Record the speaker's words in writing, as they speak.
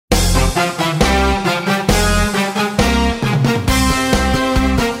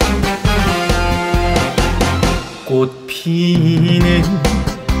피는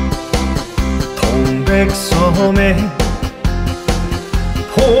동백섬에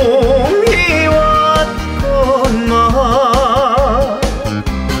봄이 왔건만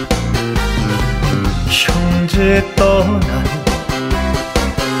형제 떠난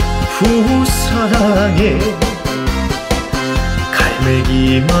부산항에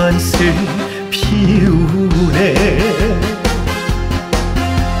갈매기만 슬 피우네.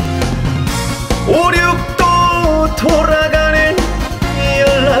 오륙도 돌아가는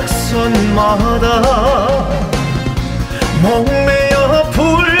연락선마다 목매어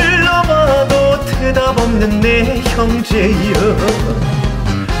불러봐도 대답 없는 내 형제여,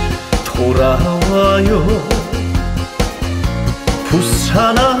 돌아와요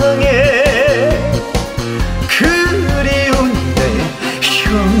부산항에 그리운 내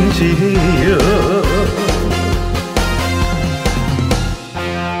형제여.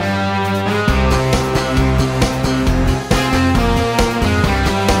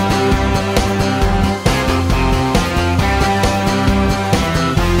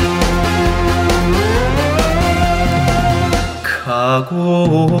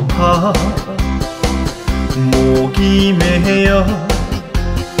 가고파 목이 메어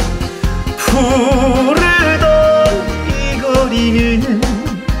부르던 이 거리는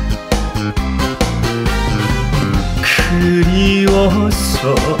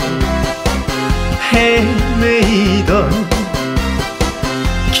그리워서 헤매이던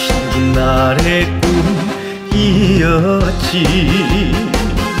긴 날의 꿈이었지.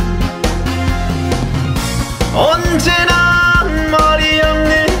 언제나 말이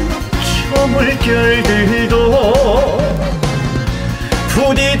없는 저 물결들도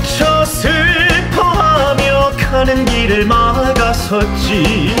부딪혀 슬퍼하며 가는 길을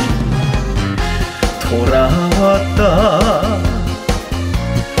막았었지. 돌아왔다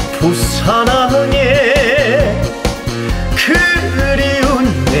부산항에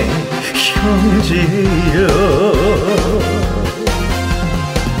그리운 내 형제여.